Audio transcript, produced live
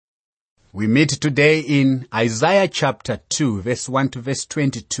We meet today in Isaiah chapter 2, verse 1 to verse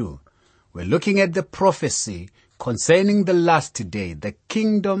 22. We're looking at the prophecy concerning the last day, the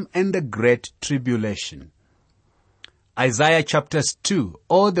kingdom and the great tribulation. Isaiah chapters 2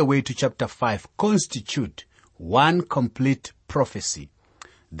 all the way to chapter 5 constitute one complete prophecy.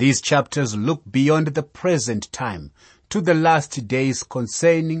 These chapters look beyond the present time to the last days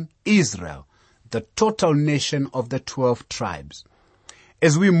concerning Israel, the total nation of the 12 tribes.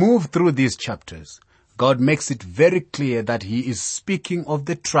 As we move through these chapters, God makes it very clear that He is speaking of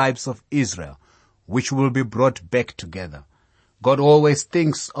the tribes of Israel, which will be brought back together. God always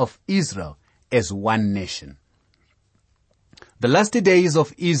thinks of Israel as one nation. The last days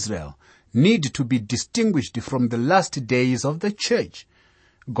of Israel need to be distinguished from the last days of the church.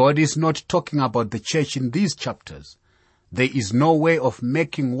 God is not talking about the church in these chapters. There is no way of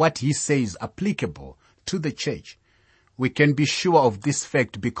making what He says applicable to the church. We can be sure of this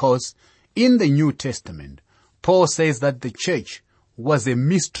fact because in the New Testament, Paul says that the church was a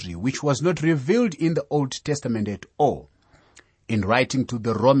mystery which was not revealed in the Old Testament at all. In writing to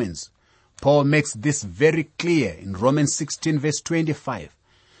the Romans, Paul makes this very clear in Romans 16 verse 25.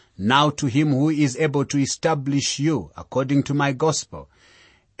 Now to Him who is able to establish you according to my gospel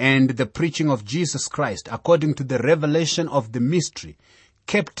and the preaching of Jesus Christ according to the revelation of the mystery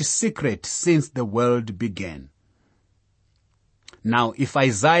kept secret since the world began. Now, if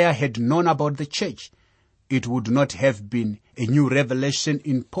Isaiah had known about the church, it would not have been a new revelation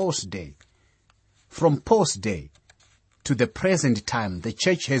in Paul's day. From Paul's day to the present time, the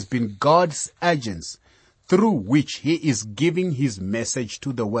church has been God's agents through which He is giving His message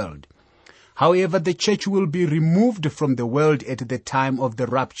to the world. However, the church will be removed from the world at the time of the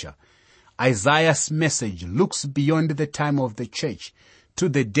rapture. Isaiah's message looks beyond the time of the church to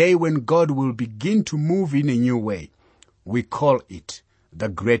the day when God will begin to move in a new way. We call it the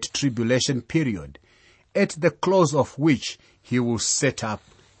Great Tribulation period, at the close of which He will set up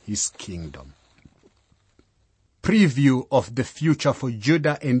His kingdom. Preview of the future for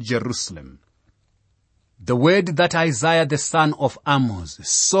Judah and Jerusalem. The word that Isaiah the son of Amos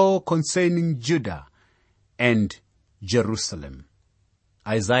saw concerning Judah and Jerusalem.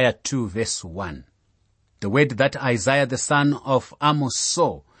 Isaiah 2 verse 1. The word that Isaiah the son of Amos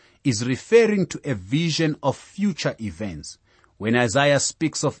saw is referring to a vision of future events. When Isaiah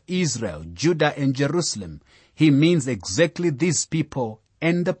speaks of Israel, Judah and Jerusalem, he means exactly these people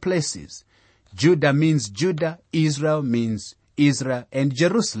and the places. Judah means Judah, Israel means Israel, and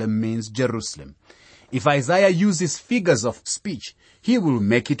Jerusalem means Jerusalem. If Isaiah uses figures of speech, he will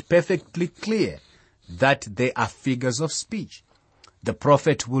make it perfectly clear that they are figures of speech. The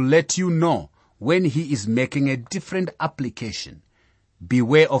prophet will let you know when he is making a different application.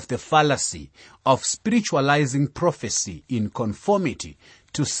 Beware of the fallacy of spiritualizing prophecy in conformity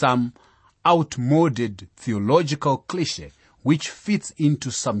to some outmoded theological cliché which fits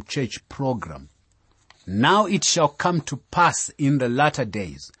into some church program. Now it shall come to pass in the latter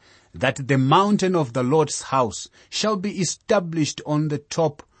days that the mountain of the Lord's house shall be established on the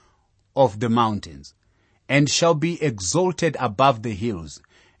top of the mountains, and shall be exalted above the hills,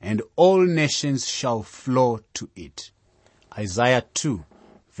 and all nations shall flow to it. Isaiah 2,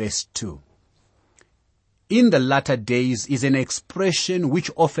 verse 2. In the latter days is an expression which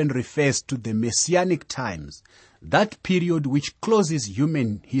often refers to the messianic times, that period which closes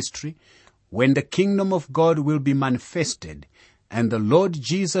human history, when the kingdom of God will be manifested, and the Lord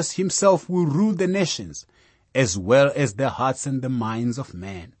Jesus Himself will rule the nations, as well as the hearts and the minds of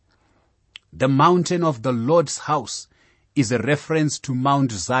man. The mountain of the Lord's house is a reference to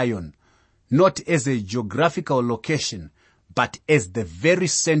Mount Zion, not as a geographical location, but as the very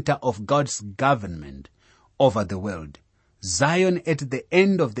center of God's government over the world. Zion at the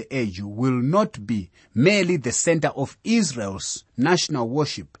end of the age will not be merely the center of Israel's national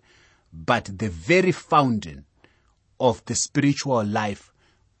worship, but the very fountain of the spiritual life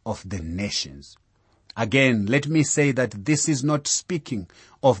of the nations. Again, let me say that this is not speaking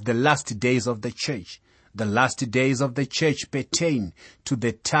of the last days of the church. The last days of the church pertain to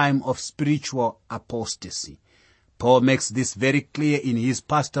the time of spiritual apostasy. Paul makes this very clear in his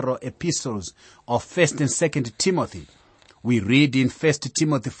pastoral epistles of 1 and 2 Timothy. We read in 1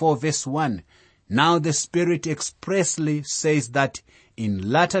 Timothy 4 verse 1, "Now the Spirit expressly says that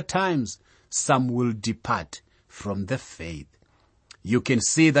in latter times some will depart from the faith." You can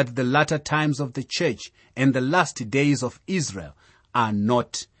see that the latter times of the church and the last days of Israel are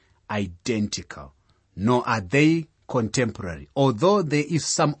not identical, nor are they contemporary, although there is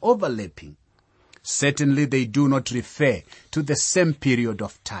some overlapping. Certainly they do not refer to the same period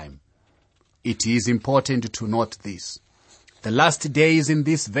of time. It is important to note this. The last days in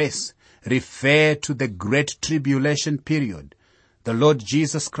this verse refer to the Great Tribulation period. The Lord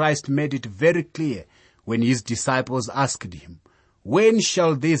Jesus Christ made it very clear when his disciples asked him, "When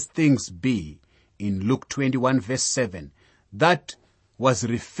shall these things be?" In Luke 21 verse 7. That was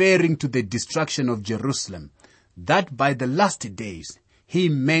referring to the destruction of Jerusalem, that by the last days he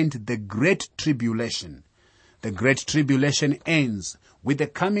meant the Great Tribulation. The Great Tribulation ends with the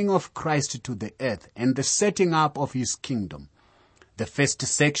coming of Christ to the earth and the setting up of his kingdom. The first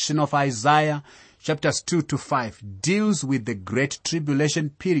section of Isaiah, chapters 2 to 5, deals with the Great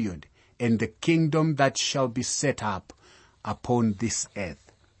Tribulation period and the kingdom that shall be set up upon this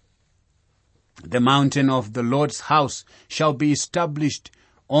earth. The mountain of the Lord's house shall be established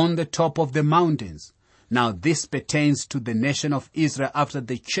on the top of the mountains. Now this pertains to the nation of Israel after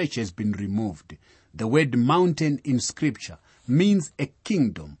the church has been removed. The word mountain in scripture means a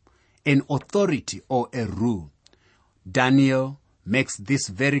kingdom, an authority or a rule. Daniel makes this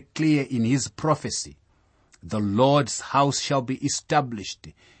very clear in his prophecy. The Lord's house shall be established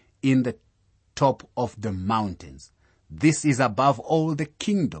in the top of the mountains. This is above all the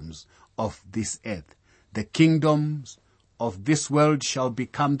kingdoms of this earth. The kingdoms of this world shall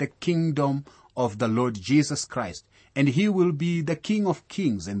become the kingdom of the Lord Jesus Christ, and he will be the King of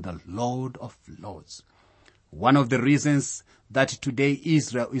kings and the Lord of lords. One of the reasons that today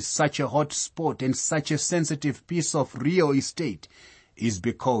Israel is such a hot spot and such a sensitive piece of real estate is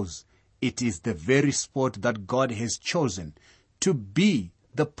because it is the very spot that God has chosen to be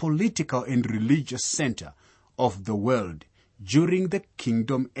the political and religious center of the world during the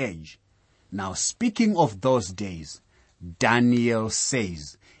kingdom age. Now, speaking of those days, Daniel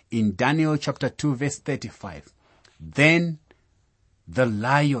says in Daniel chapter 2 verse 35, "Then the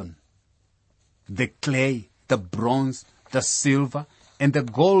lion, the clay, the bronze, the silver, and the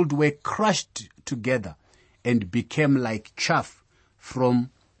gold were crushed together and became like chaff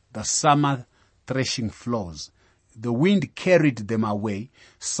from the summer threshing floors. The wind carried them away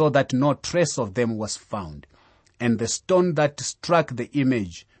so that no trace of them was found. And the stone that struck the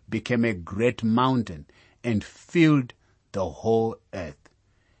image became a great mountain and filled the whole earth."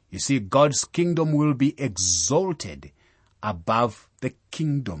 You see, God's kingdom will be exalted above the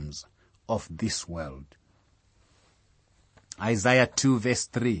kingdoms of this world. Isaiah 2 verse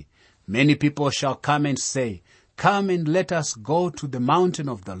 3, "Many people shall come and say, 'Come and let us go to the mountain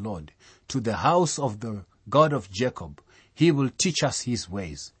of the Lord, to the house of the God of Jacob. He will teach us his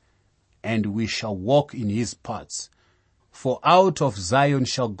ways, and we shall walk in his paths. For out of Zion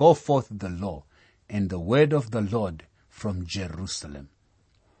shall go forth the law, and the word of the Lord from Jerusalem."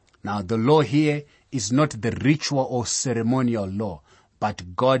 Now the law here is not the ritual or ceremonial law,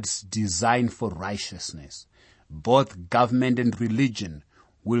 but God's design for righteousness. Both government and religion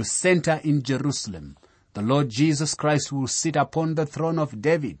will center in Jerusalem. The Lord Jesus Christ will sit upon the throne of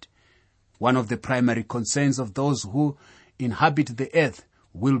David. One of the primary concerns of those who inhabit the earth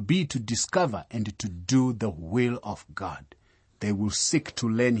will be to discover and to do the will of God. They will seek to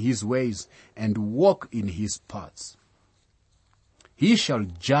learn his ways and walk in his paths. He shall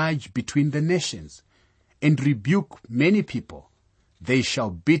judge between the nations and rebuke many people. They shall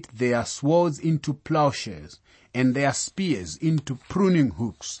beat their swords into plowshares and their spears into pruning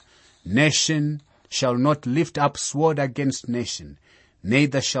hooks. Nation shall not lift up sword against nation,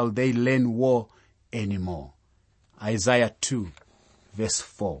 neither shall they learn war anymore. Isaiah 2 verse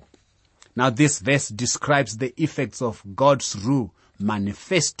 4. Now this verse describes the effects of God's rule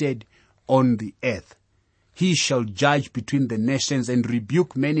manifested on the earth. He shall judge between the nations and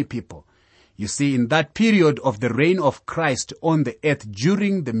rebuke many people. You see, in that period of the reign of Christ on the earth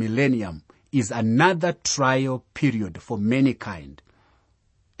during the millennium is another trial period for mankind.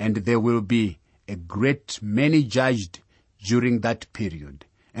 And there will be a great many judged during that period.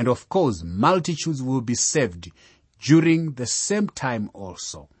 And of course, multitudes will be saved during the same time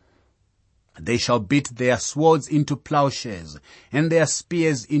also. They shall beat their swords into plowshares and their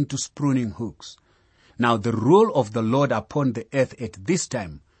spears into pruning hooks. Now the rule of the Lord upon the earth at this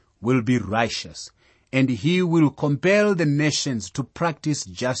time will be righteous, and he will compel the nations to practice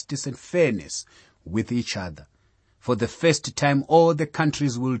justice and fairness with each other. For the first time, all the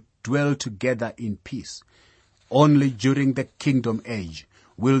countries will dwell together in peace. Only during the kingdom age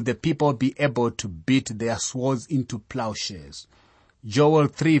will the people be able to beat their swords into plowshares. Joel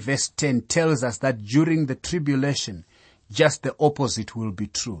 3 verse 10 tells us that during the tribulation, just the opposite will be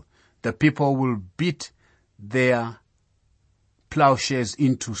true. The people will beat their plowshares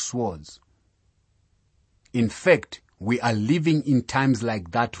into swords. In fact, we are living in times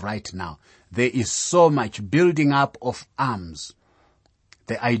like that right now. There is so much building up of arms.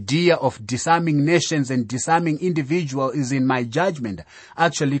 The idea of disarming nations and disarming individuals is, in my judgment,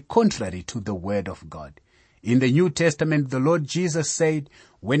 actually contrary to the word of God. In the New Testament, the Lord Jesus said,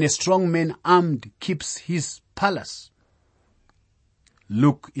 when a strong man armed keeps his palace.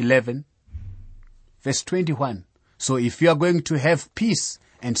 Luke 11, verse 21. So if you are going to have peace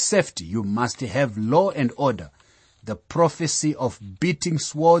and safety, you must have law and order. The prophecy of beating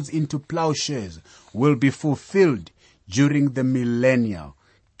swords into plowshares will be fulfilled during the millennial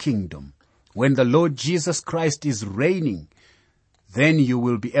kingdom. When the Lord Jesus Christ is reigning, then you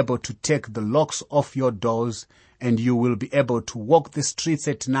will be able to take the locks off your doors and you will be able to walk the streets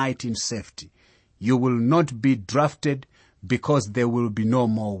at night in safety. You will not be drafted because there will be no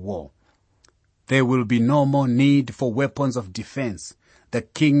more war. There will be no more need for weapons of defense. The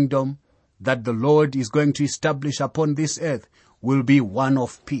kingdom that the Lord is going to establish upon this earth will be one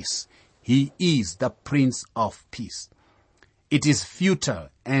of peace. He is the Prince of Peace. It is futile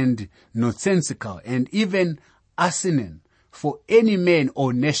and nonsensical and even asinine for any man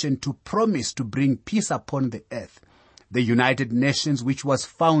or nation to promise to bring peace upon the earth. The United Nations, which was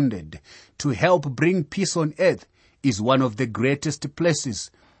founded to help bring peace on earth, is one of the greatest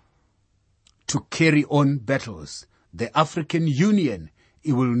places to carry on battles. The African Union,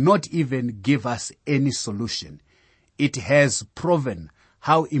 it will not even give us any solution. It has proven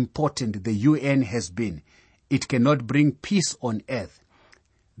how important the UN has been. It cannot bring peace on earth.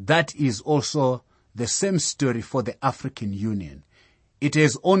 That is also the same story for the African Union. It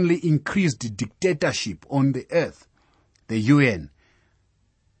has only increased dictatorship on the earth, the UN,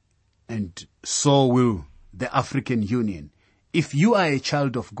 and so will the African Union. If you are a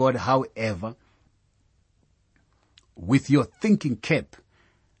child of God, however, with your thinking cap,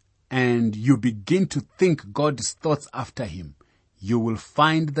 and you begin to think God's thoughts after him, you will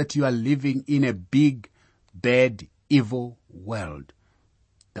find that you are living in a big, bad, evil world.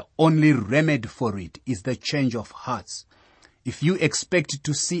 The only remedy for it is the change of hearts. If you expect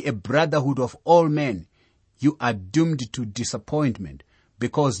to see a brotherhood of all men, you are doomed to disappointment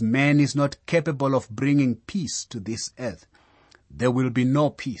because man is not capable of bringing peace to this earth. There will be no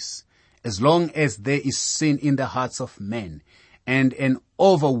peace as long as there is sin in the hearts of men and an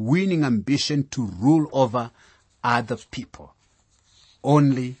overweening ambition to rule over other people.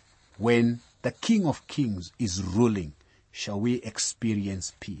 Only when the King of Kings is ruling shall we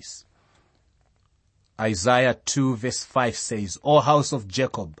experience peace. Isaiah 2 verse 5 says, O house of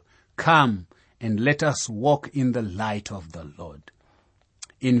Jacob, come and let us walk in the light of the Lord.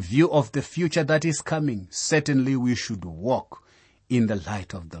 In view of the future that is coming, certainly we should walk in the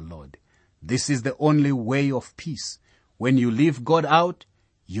light of the Lord. This is the only way of peace. When you leave God out,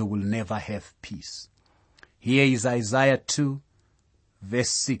 you will never have peace. Here is Isaiah 2 verse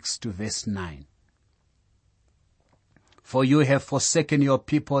 6 to verse 9. For you have forsaken your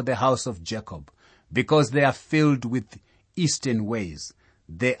people, the house of Jacob, because they are filled with eastern ways.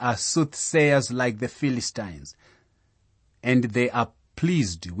 They are soothsayers like the Philistines, and they are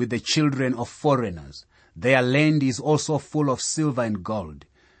pleased with the children of foreigners. Their land is also full of silver and gold,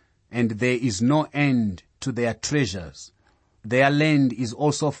 and there is no end to their treasures. Their land is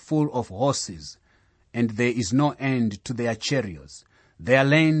also full of horses, and there is no end to their chariots. Their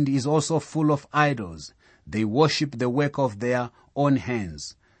land is also full of idols. They worship the work of their own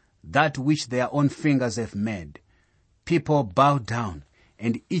hands, that which their own fingers have made. People bow down,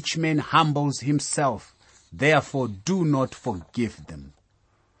 and each man humbles himself. Therefore do not forgive them.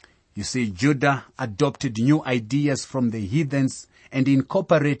 You see, Judah adopted new ideas from the heathens and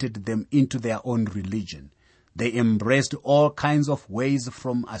incorporated them into their own religion. They embraced all kinds of ways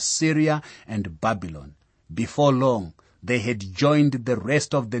from Assyria and Babylon. Before long, they had joined the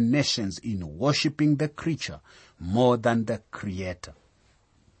rest of the nations in worshipping the creature more than the Creator.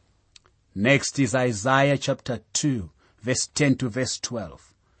 Next is Isaiah chapter 2, verse 10 to verse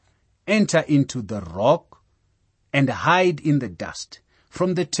 12. Enter into the rock and hide in the dust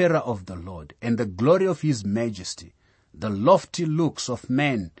from the terror of the Lord and the glory of his majesty. The lofty looks of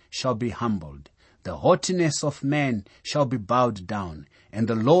men shall be humbled. The haughtiness of man shall be bowed down, and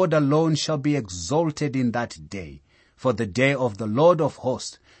the Lord alone shall be exalted in that day. For the day of the Lord of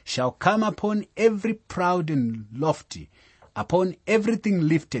hosts shall come upon every proud and lofty, upon everything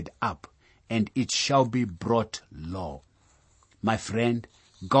lifted up, and it shall be brought low. My friend,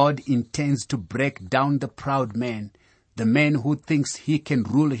 God intends to break down the proud man, the man who thinks he can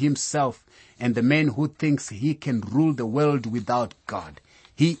rule himself, and the man who thinks he can rule the world without God.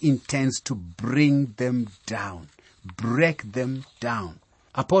 He intends to bring them down, break them down.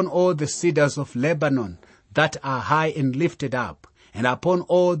 Upon all the cedars of Lebanon that are high and lifted up, and upon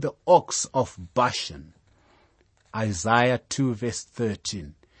all the oaks of Bashan. Isaiah 2 verse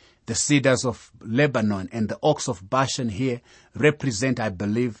 13. The cedars of Lebanon and the oaks of Bashan here represent, I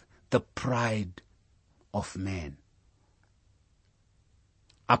believe, the pride of man.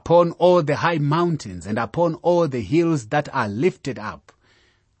 Upon all the high mountains and upon all the hills that are lifted up.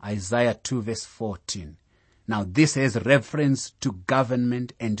 Isaiah 2 verse 14. Now this has reference to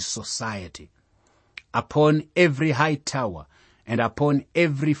government and society. Upon every high tower and upon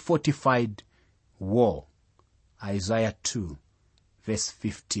every fortified wall. Isaiah 2 verse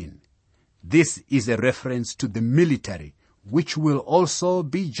 15. This is a reference to the military, which will also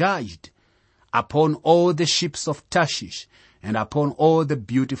be judged. Upon all the ships of Tarshish and upon all the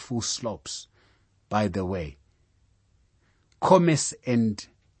beautiful slopes. By the way, commerce and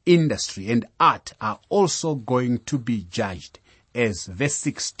industry and art are also going to be judged, as verse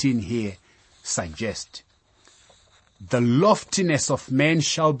 16 here suggests. The loftiness of man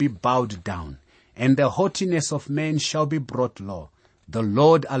shall be bowed down, and the haughtiness of man shall be brought low. The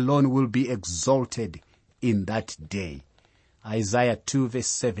Lord alone will be exalted in that day. Isaiah 2 verse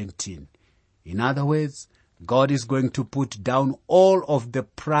 17. In other words, God is going to put down all of the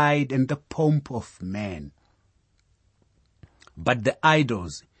pride and the pomp of man. But the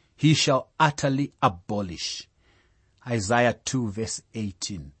idols he shall utterly abolish. Isaiah 2 verse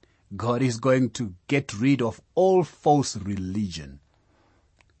 18. God is going to get rid of all false religion.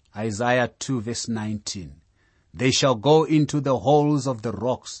 Isaiah 2 verse 19. They shall go into the holes of the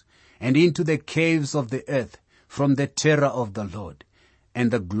rocks and into the caves of the earth from the terror of the Lord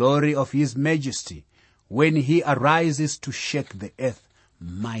and the glory of his majesty when he arises to shake the earth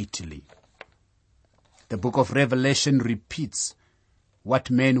mightily. The book of Revelation repeats what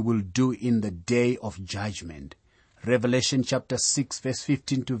men will do in the day of judgment. Revelation chapter 6 verse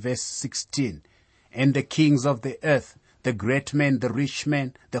 15 to verse 16. And the kings of the earth, the great men, the rich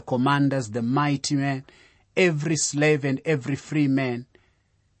men, the commanders, the mighty men, every slave and every free man,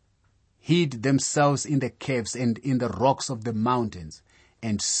 hid themselves in the caves and in the rocks of the mountains,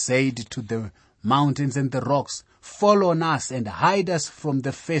 and said to the mountains and the rocks, fall on us and hide us from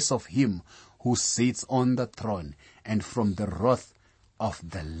the face of him who sits on the throne and from the wrath of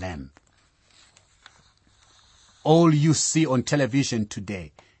the Lamb. All you see on television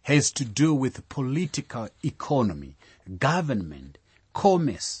today has to do with political economy, government,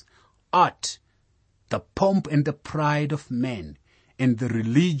 commerce, art, the pomp and the pride of men, and the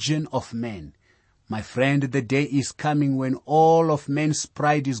religion of men. My friend, the day is coming when all of men's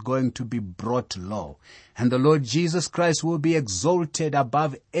pride is going to be brought low, and the Lord Jesus Christ will be exalted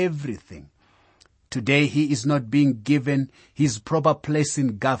above everything. Today he is not being given his proper place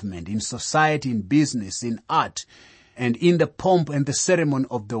in government, in society, in business, in art, and in the pomp and the ceremony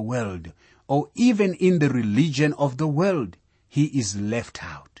of the world, or even in the religion of the world. He is left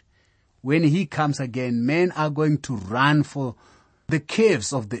out. When he comes again, men are going to run for the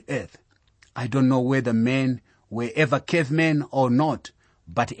caves of the earth. I don't know whether men were ever cavemen or not,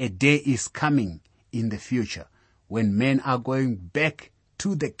 but a day is coming in the future when men are going back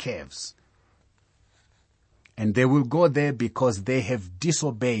to the caves. And they will go there because they have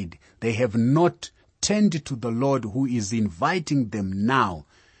disobeyed. They have not turned to the Lord who is inviting them now,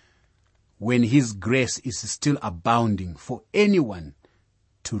 when his grace is still abounding for anyone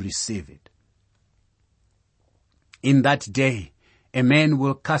to receive it. In that day, a man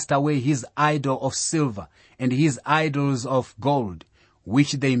will cast away his idol of silver and his idols of gold,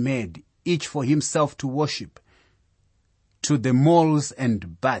 which they made, each for himself to worship, to the moles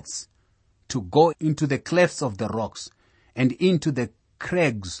and bats, to go into the clefts of the rocks and into the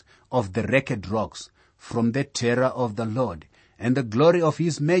crags of the wrecked rocks, from the terror of the Lord and the glory of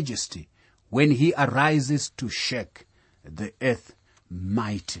his majesty, when he arises to shake the earth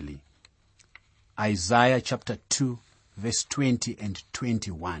mightily. Isaiah chapter 2 verse 20 and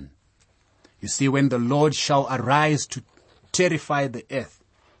 21. You see, when the Lord shall arise to terrify the earth,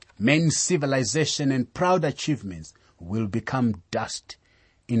 men's civilization and proud achievements will become dust.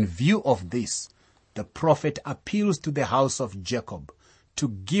 In view of this, the prophet appeals to the house of Jacob to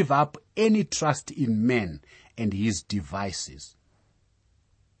give up any trust in men and his devices.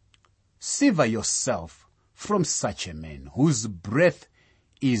 Sever yourself from such a man whose breath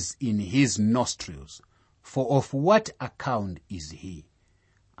is in his nostrils, for of what account is he?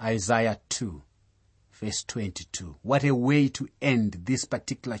 Isaiah 2 verse 22. What a way to end this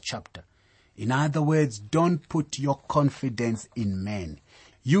particular chapter. In other words, don't put your confidence in men.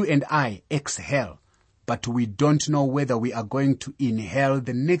 You and I exhale, but we don't know whether we are going to inhale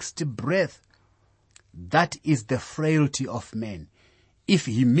the next breath. That is the frailty of man. If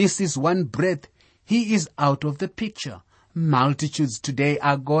he misses one breath, he is out of the picture. Multitudes today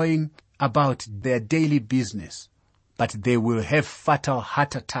are going about their daily business. but they will have fatal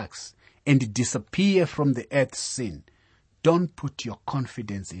heart attacks and disappear from the earth's scene. Don't put your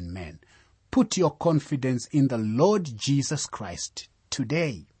confidence in men. Put your confidence in the Lord Jesus Christ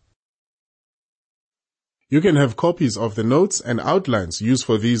today. You can have copies of the notes and outlines used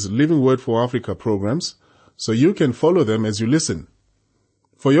for these Living Word for Africa programs, so you can follow them as you listen.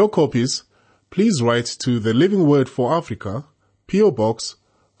 For your copies, please write to the Living Word for Africa, P.O. Box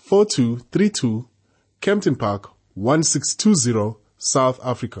 4232, Kempton Park, 1620, South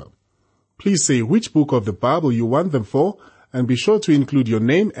Africa. Please say which book of the Bible you want them for, and be sure to include your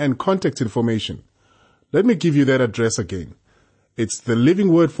name and contact information. Let me give you that address again. It's the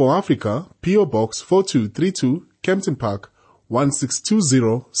Living Word for Africa, P.O. Box 4232, Kempton Park,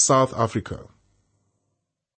 1620, South Africa.